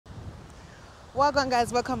Welcome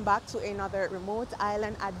guys, welcome back to another remote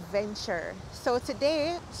island adventure.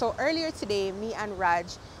 Earlier today, me and Raj,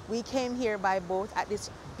 we came here by boat at this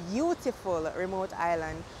beautiful remote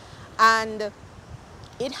island, and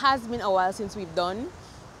it has been a while since we've done,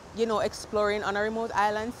 exploring on a remote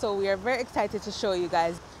island, so we are very excited to show you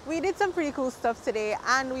guys. We did some pretty cool stuff today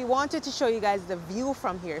and we wanted to show you guys the view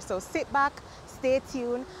from here. So sit back, stay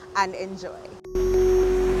tuned and enjoy.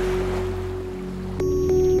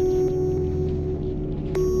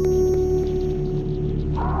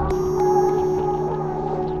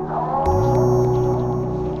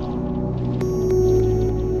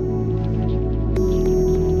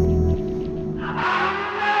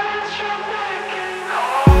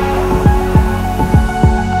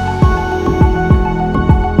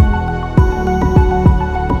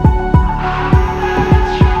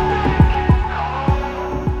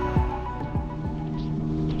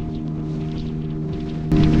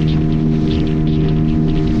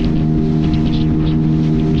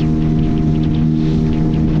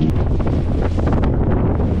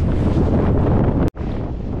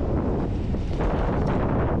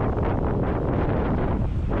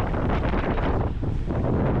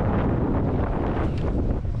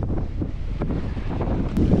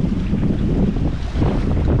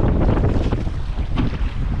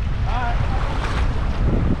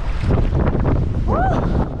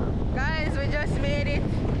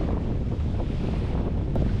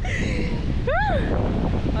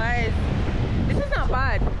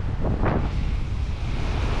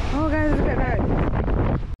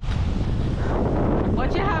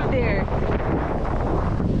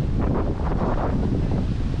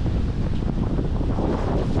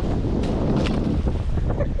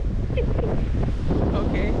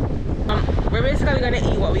 We're basically gonna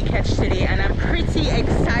eat what we catch today, and I'm pretty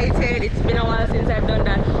excited. It's been a while since I've done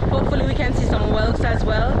that. Hopefully we can see some whelks as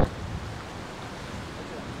well.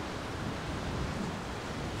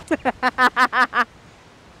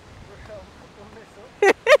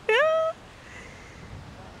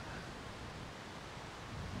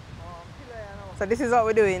 So this is what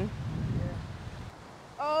we're doing.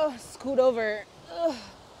 Oh, scoot over. Ugh.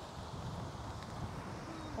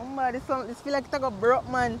 Oh my, this feel like it's broke,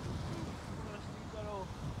 man.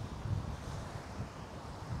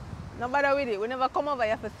 No bother with it. We never come over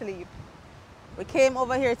here for sleep. We came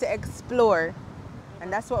over here to explore,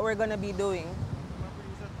 and that's what we're gonna be doing.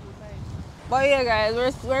 But yeah, guys,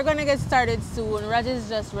 we're gonna get started soon. Raj is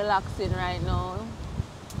just relaxing right now.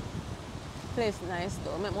 Place nice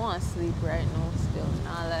though. I want to sleep right now still.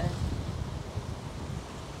 Nah lie.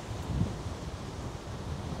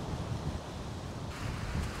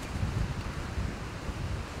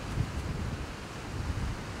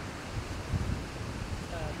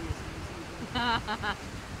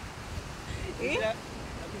 Eh?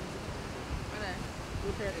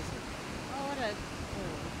 Oh, what is?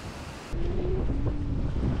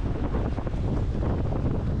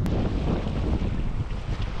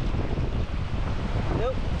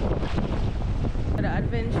 Nope. The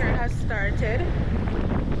adventure has started.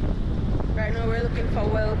 Right now we're looking for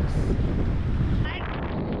whelks.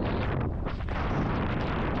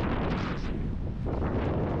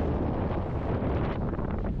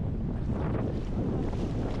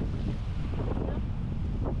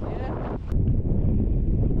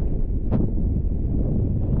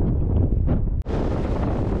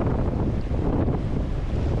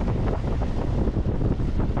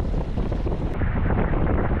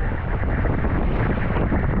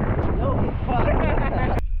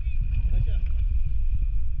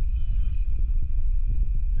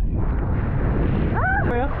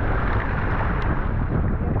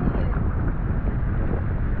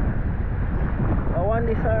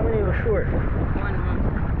 Short.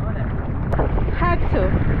 Had to.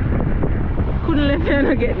 Couldn't let me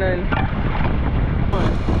not get none.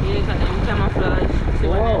 Yeah, got them camouflage. See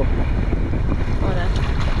wow. What that?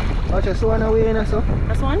 Oh, just one away in so.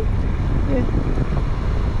 That's one? Yeah.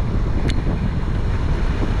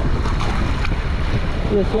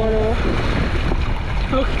 Just one away.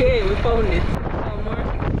 Okay, we found it. One more.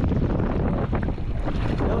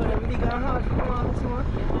 Oh, them big and hard. Come on, some more.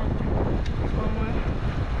 Just one more.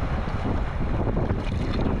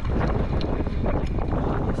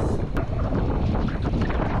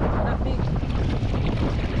 That big.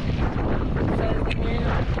 Size here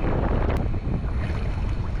now.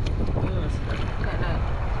 Yes. Look at that.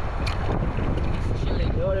 It's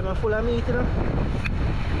chilling. Yo, them are full of meat, you know.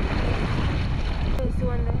 You see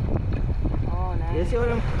one there? Oh, nice. You see what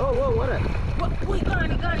them? Oh, whoa, what that? What? Wait, got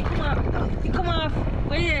it, come off. It come off.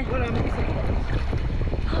 Where you? What am I saying?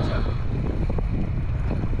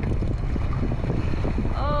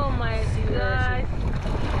 Oh my god.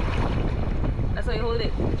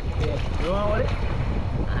 it. Yeah. You want hold it?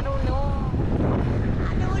 I don't know.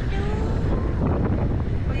 I don't know.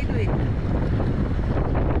 What are you doing?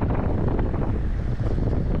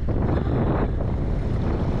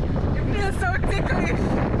 It feels so ticklish.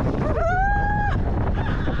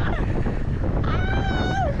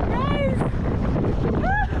 Guys.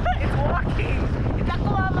 It's walking. It's like,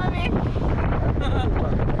 come on, mommy.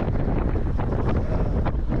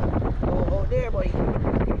 Oh, there, buddy.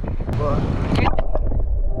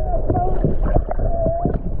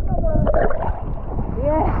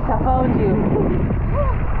 Yes, I found you.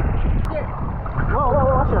 Whoa,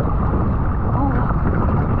 watch it.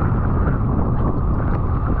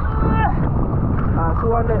 So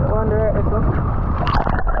on the right, it's up.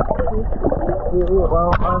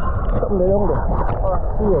 Well, something along there.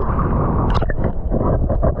 See it.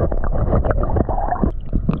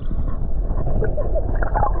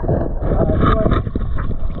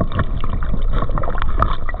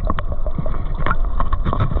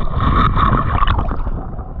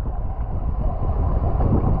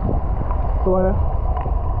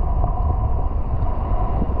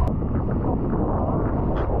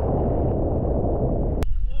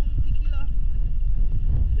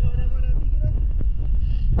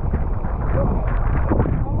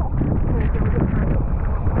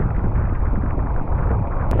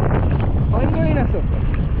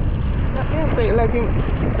 Like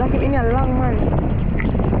him in a long man.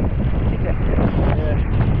 Yeah.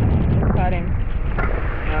 Got him.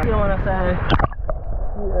 You wanna say?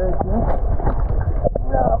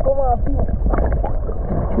 No, come on,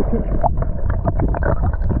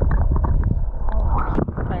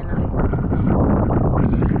 Finally.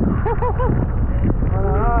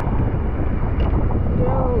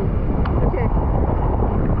 Yo. Okay.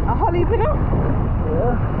 A holly, you know?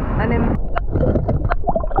 Yeah. And then.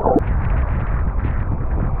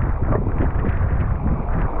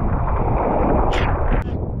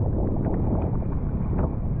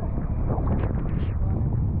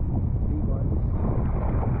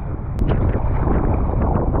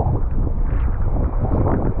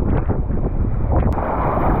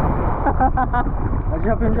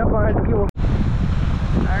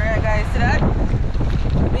 Alright guys, see that?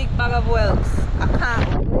 Big bag of whelks. I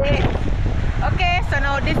can't wait. Okay, so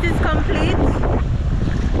now this is complete.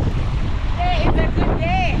 Today is a good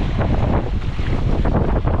day.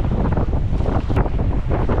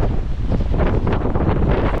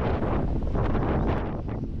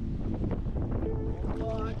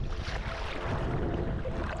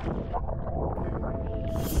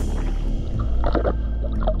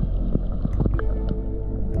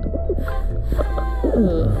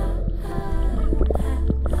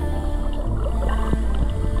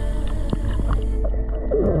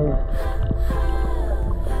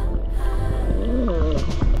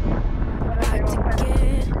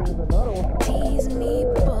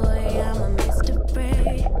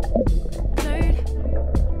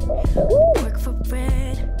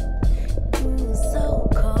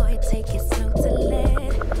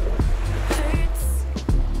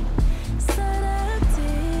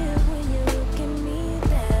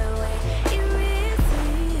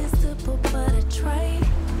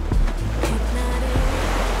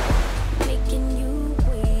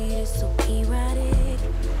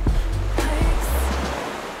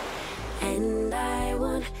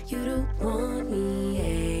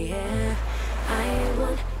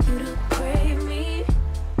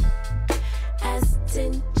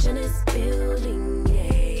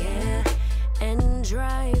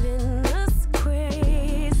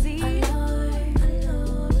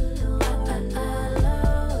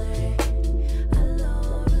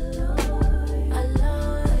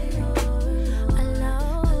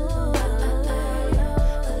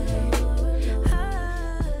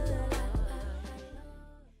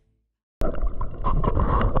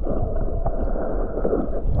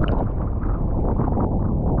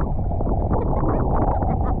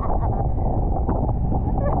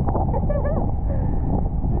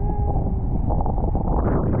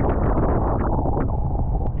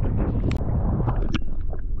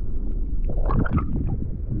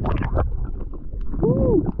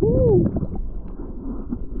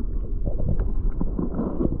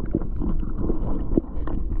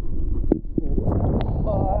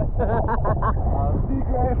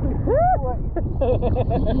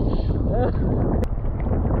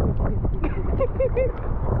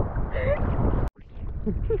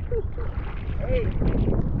 Hey,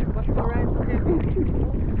 what's the ride so heavy?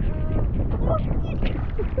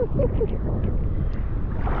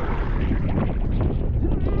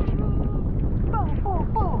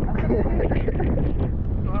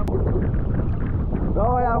 No,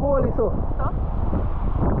 yeah, holy so. Huh?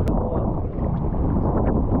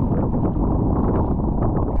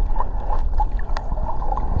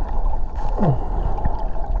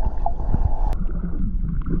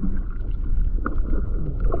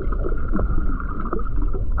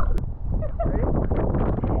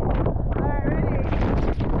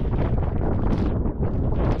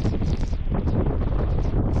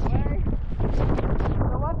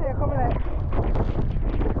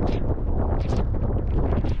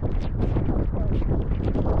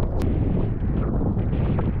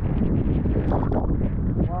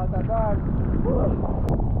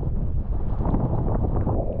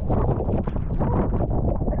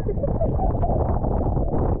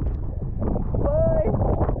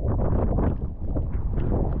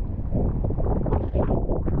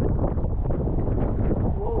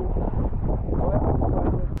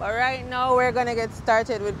 now we're gonna get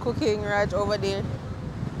started with cooking. Raj over there.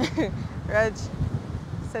 Raj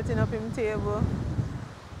setting up him table.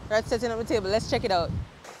 Raj setting up the table. Let's check it out.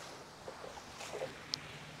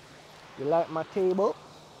 You like my table?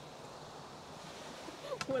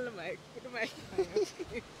 Hold the mic. Put the mic.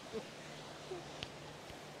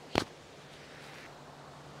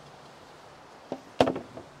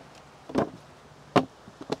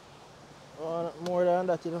 Oh, not more than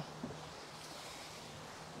that, you know.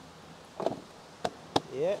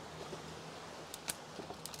 Yeah.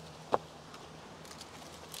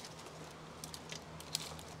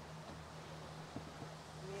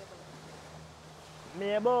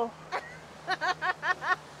 Mabel.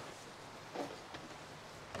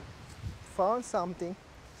 Found something.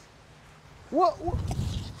 What?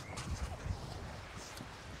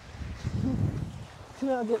 Can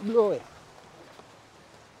I get blowy?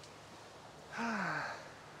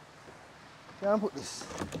 Can I put this?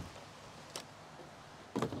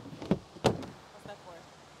 What's that for?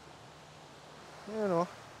 You know.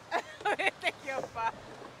 Take your bath.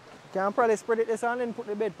 Can I probably spread it this on and put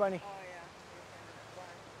the bed on it? Oh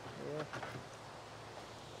yeah. Yeah.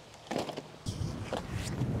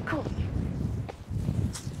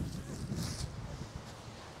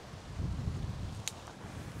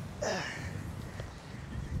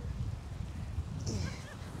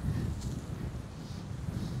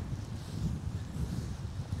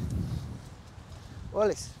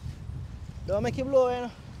 Whelks, don't make it blow, you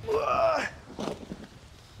know.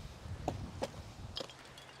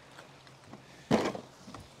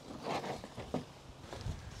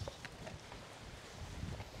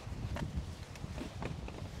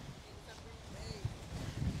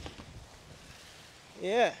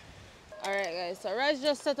 Yeah. Alright guys, so Raj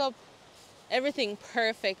just set up everything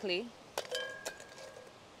perfectly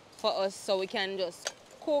for us so we can just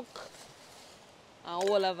cook and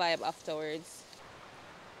hold a vibe afterwards.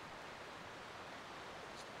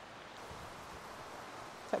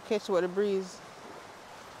 Catch with the breeze.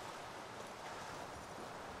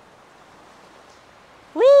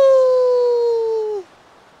 Whee!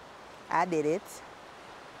 I did it.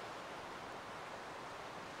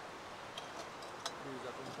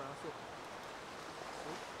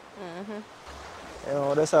 You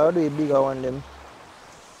know, that's how I do it, bigger one them.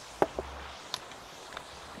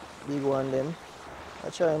 Big one them. I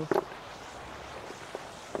try them.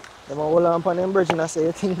 Them a hold on them bridge and I say,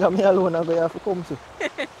 you think I'm me alone I'm going to have to come to.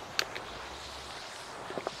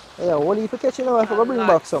 Yeah, what do you catch you now? I forgot to bring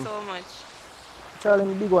back some. So much. Try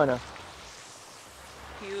them big one.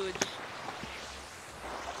 Huge.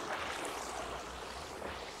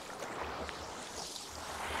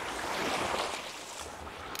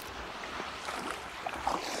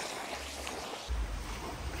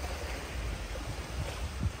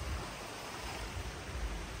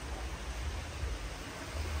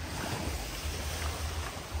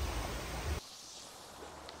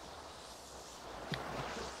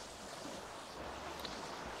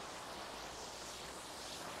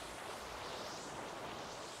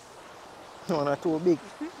 One or too big.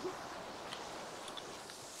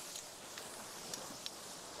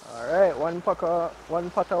 Alright, one pack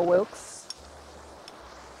of Whelks.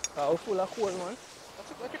 Full of cold, man.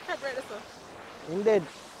 What's your crab right there, sir? In dead.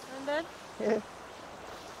 And then? Yeah. Good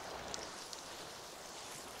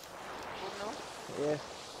now? Yeah.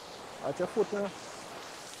 Watch your foot now.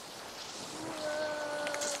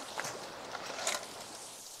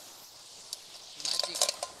 Magic.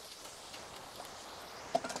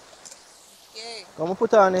 Okay. Come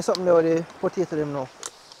put on something there with the potato them now.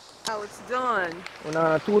 Now it's done. We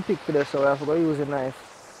have a toothpick for this, so we have to go use a knife.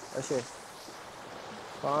 That's it.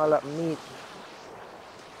 All that meat.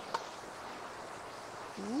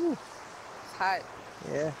 Ooh. It's hot.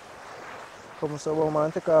 Yeah. Come so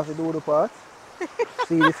man, take off the doodle part.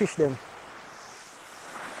 See the fish them.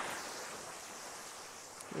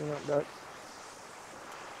 Clean up that.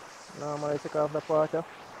 Normally take off the part. There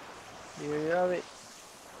you have it.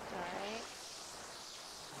 Alright.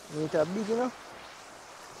 Meat are big, you know.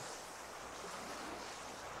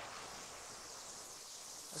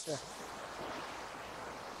 Okay.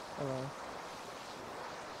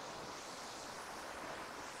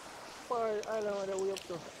 Far island where we up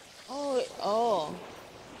to. Oh.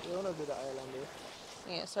 We wanna do the island there.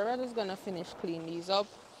 Yeah, so Red is gonna finish clean these up.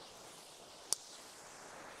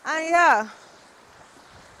 And yeah,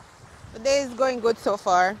 the day is going good so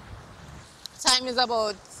far. Time is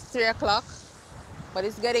about 3 o'clock, but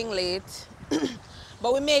it's getting late.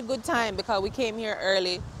 But we made good time because we came here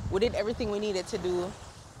early. We did everything we needed to do.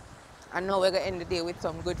 And now we're gonna end the day with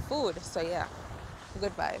some good food. So yeah,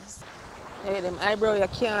 good vibes. Hey, them eyebrow you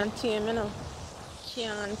can't tame, you know.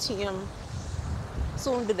 Can't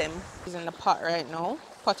soon do them. It's in the pot right now.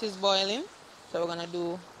 Pot is boiling. So we're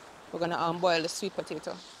gonna boil the sweet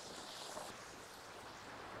potato.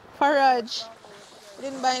 Faraj.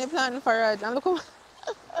 Didn't buy any plant Faraj. And look how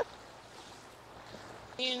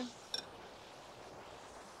in.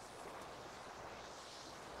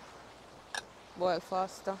 Boil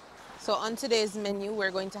faster. So on today's menu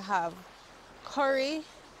we're going to have curry,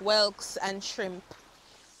 whelks and shrimp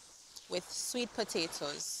with sweet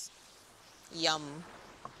potatoes. Yum.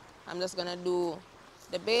 I'm just gonna do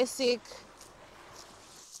the basic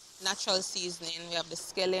natural seasoning. We have the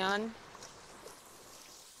scallion.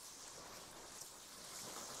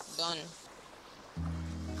 Done.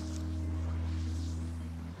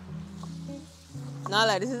 Now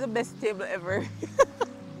like, this is the best table ever.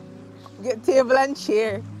 Get table and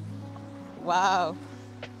chair. Wow.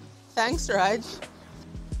 Thanks, Raj.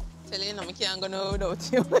 Tell you, I can't go no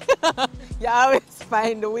without you. You always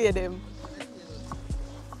find the way them.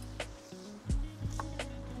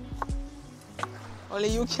 Only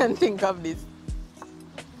you can think of this.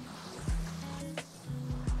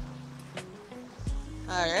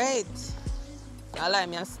 Alright. Now let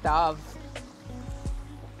me starve.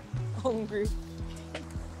 Hungry.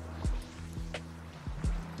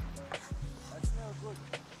 That smells good.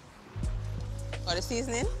 Or the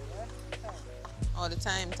seasoning? All the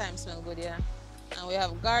time. Time smells good, yeah. And we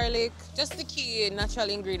have garlic. Just the key natural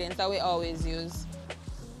ingredients that we always use.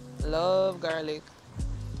 Love garlic.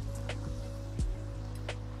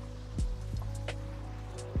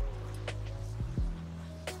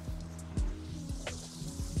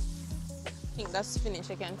 I think that's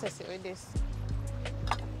finished. I can test it with this.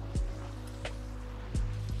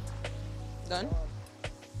 Done?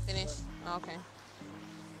 Finished? Okay.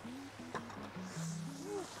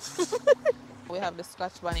 We have the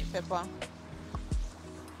scotch bonnet pepper.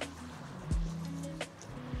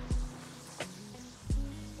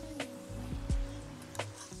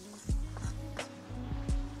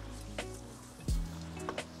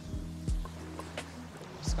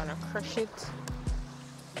 Just gonna crush it.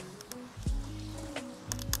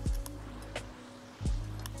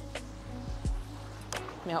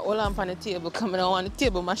 Me hold on the table, coming on the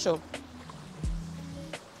table mash up.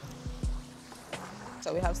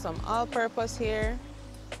 So we have some all-purpose here,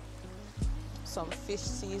 some fish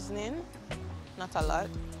seasoning, not a lot.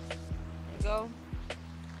 There you go.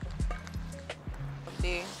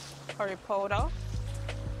 The curry powder,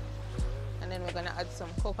 and then we're gonna add some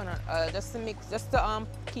coconut oil just to mix, just to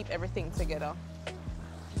keep everything together.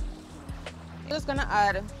 We're just gonna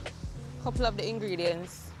add a couple of the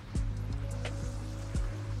ingredients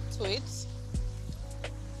to it,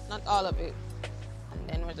 not all of it, and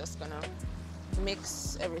then we're just gonna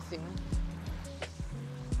mix everything.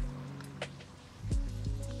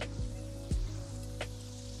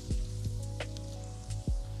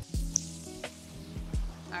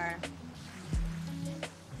 Our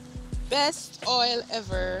best oil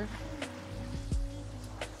ever.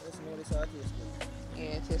 Let's know this how it tastes good.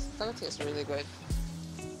 Yeah, it tastes really good.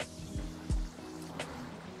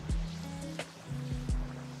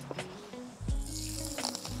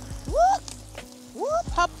 Whoop! Whoop!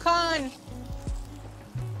 Popcorn!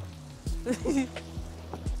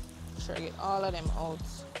 Sure, get all of them out.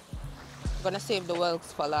 I'm gonna save the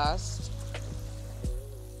whelks for last.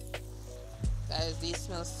 Guys, these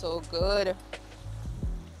smell so good.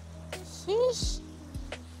 Fish.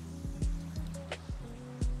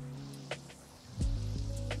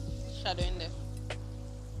 Shadow in there.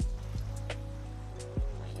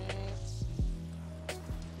 Right.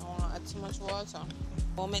 I don't want to add too much water.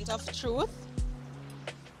 Moment of truth.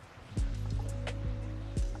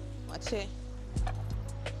 Watch it.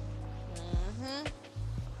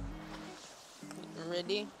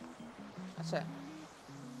 Ready? Watch it.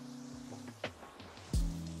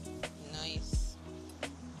 Nice.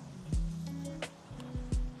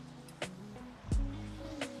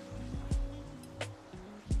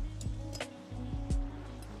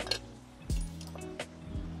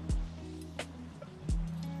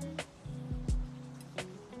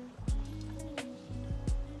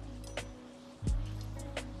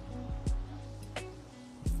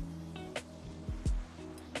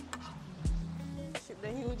 Ship the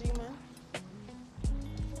huge, man.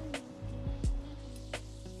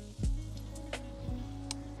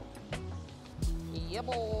 Yeah,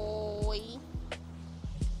 boy.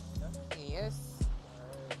 Yes.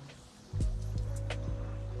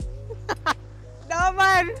 No,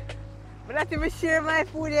 man. But not even share my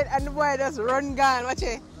food yet, and the boy just run gone. Watch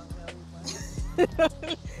it.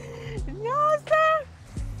 No, sir.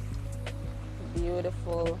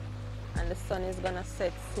 Beautiful. And the sun is gonna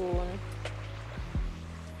set soon.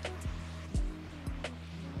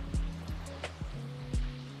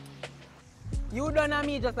 You done and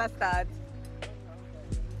me just a start.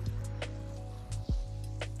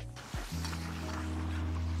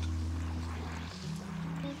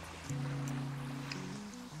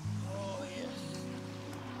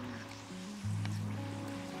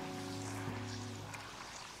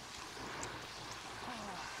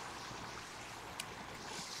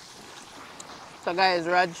 So guys,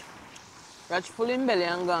 Raj full in belly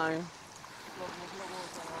and gone.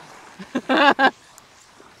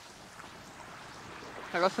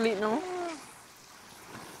 I go sleep now.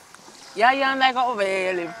 Yeah, yeah, like over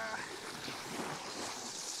here, live.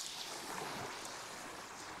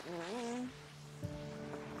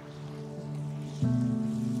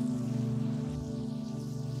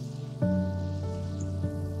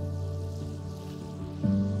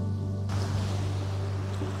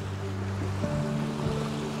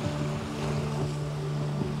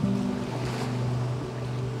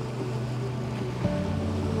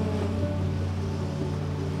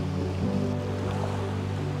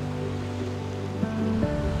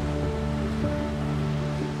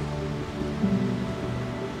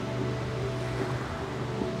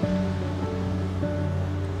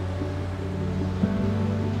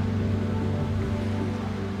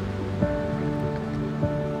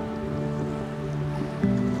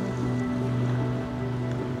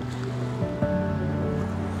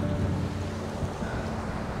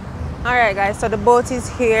 Alright guys, so the boat is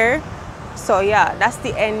here. So yeah, that's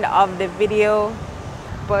the end of the video.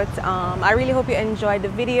 But I really hope you enjoyed the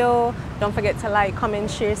video. Don't forget to like, comment,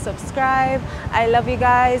 share, subscribe. I love you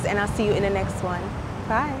guys and I'll see you in the next one.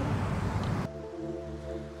 Bye.